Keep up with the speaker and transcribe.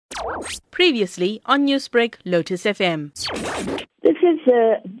Previously on Newsbreak, Lotus FM. This is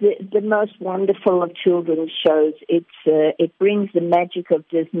the most wonderful of children's shows. It brings the magic of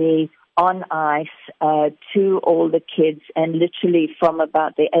Disney on ice to all the kids, and literally from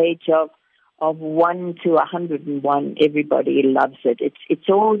about the age of 1 to 101, everybody loves it. It's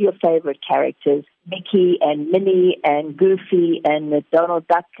all your favorite characters, Mickey and Minnie and Goofy and the Donald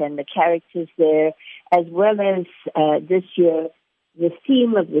Duck and the characters there, as well as this year. The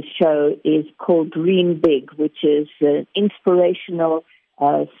theme of the show is called Dream Big, which is inspirational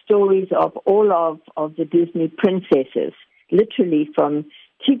stories of all of the Disney princesses, literally from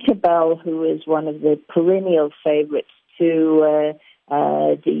Belle, who is one of the perennial favorites, to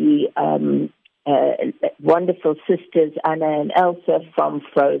the wonderful sisters Anna and Elsa from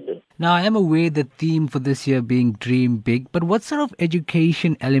Frozen. Now, I am aware the theme for this year being Dream Big, but what sort of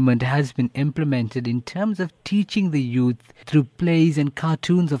education element has been implemented in terms of teaching the youth through plays and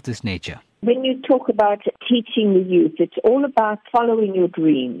cartoons of this nature? When you talk about teaching the youth, it's all about following your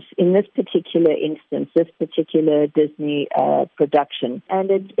dreams. In this particular instance, this particular Disney production. And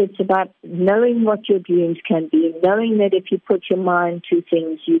it's about knowing what your dreams can be, knowing that if you put your mind to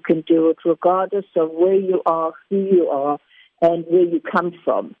things, you can do it regardless of where you are, who you are, and where you come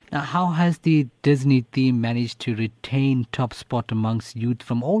from. Now, how has the Disney theme managed to retain top spot amongst youth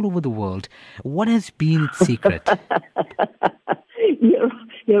from all over the world? What has been its secret?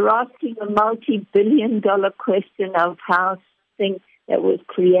 You're asking a multi-billion-dollar question of how something that was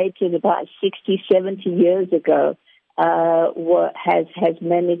created about 60, 70 years ago has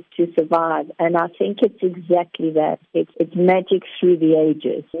managed to survive. And I think it's exactly that. It's magic through the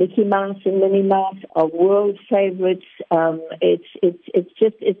ages. Mickey Mouse and Minnie Mouse are world favorites.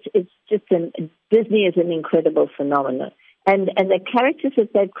 Disney is an incredible phenomenon. And the characters that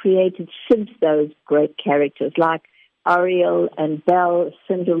they've created since those great characters, like Ariel and Belle,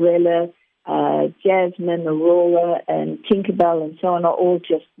 Cinderella, Jasmine, Aurora, and Tinkerbell, and so on, are all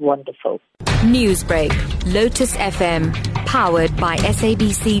just wonderful. Newsbreak, Lotus FM, powered by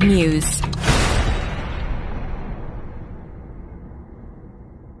SABC News.